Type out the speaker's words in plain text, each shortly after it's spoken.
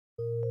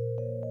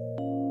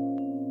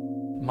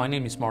My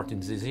name is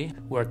Martin Zizi.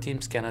 We're Team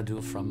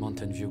Scanadu from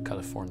Mountain View,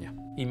 California.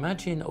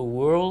 Imagine a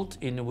world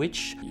in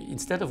which,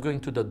 instead of going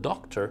to the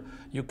doctor,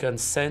 you can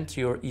send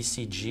your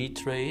ECG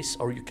trace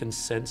or you can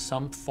send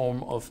some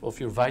form of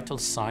your vital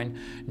sign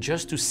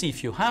just to see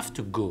if you have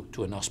to go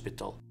to an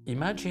hospital.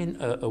 Imagine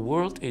a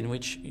world in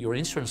which your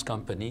insurance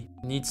company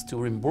needs to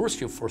reimburse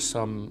you for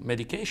some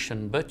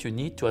medication, but you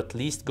need to at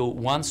least go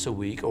once a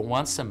week or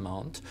once a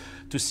month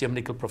to see a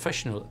medical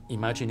professional.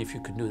 Imagine if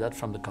you could do that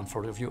from the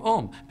comfort of your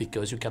home,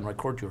 because you can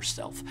record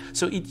yourself.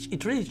 So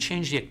it really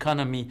changed the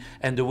economy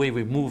and the way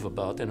we move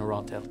about and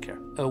around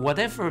healthcare.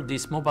 Whatever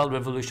this mobile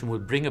revolution will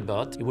bring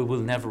about, we will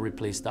never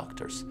replace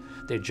doctors.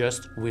 They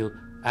just will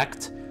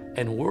act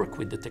and work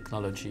with the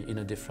technology in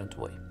a different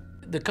way.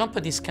 The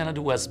company Scanadu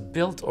was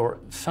built or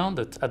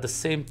founded at the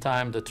same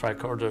time the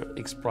Tricorder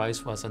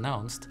XPRIZE was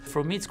announced.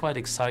 For me, it's quite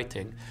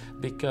exciting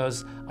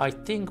because I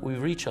think we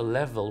reach a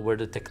level where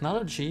the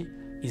technology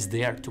is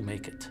there to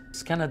make it.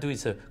 Scanadu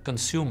is a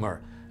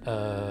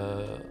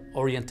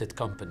consumer-oriented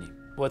company.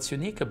 What's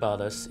unique about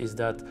us is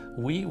that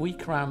we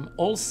cram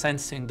all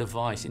sensing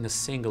device in a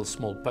single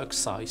small puck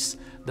size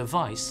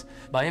device.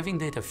 By having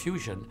data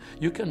fusion,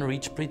 you can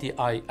reach pretty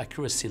high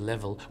accuracy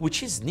level,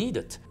 which is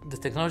needed. The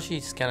technology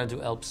Scanadu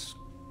helps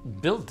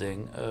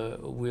building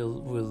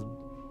will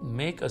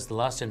make us the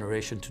last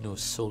generation to know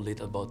so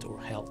little about our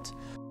health.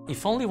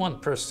 If only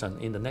one person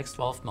in the next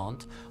 12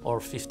 months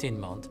or 15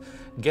 months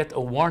get a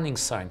warning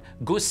sign,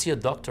 go see a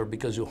doctor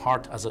because your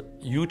heart has a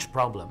huge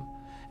problem,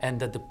 and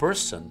that the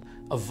person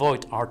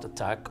avoid heart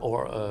attack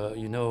or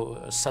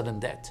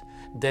sudden death,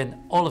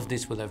 then all of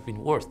this will have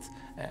been worth.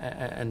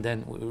 And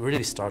then we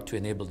really start to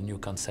enable the new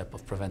concept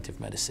of preventive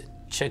medicine.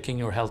 Checking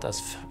your health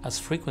as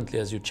frequently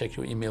as you check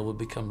your email will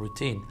become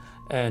routine.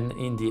 And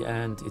in the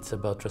end, it's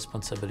about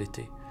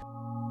responsibility.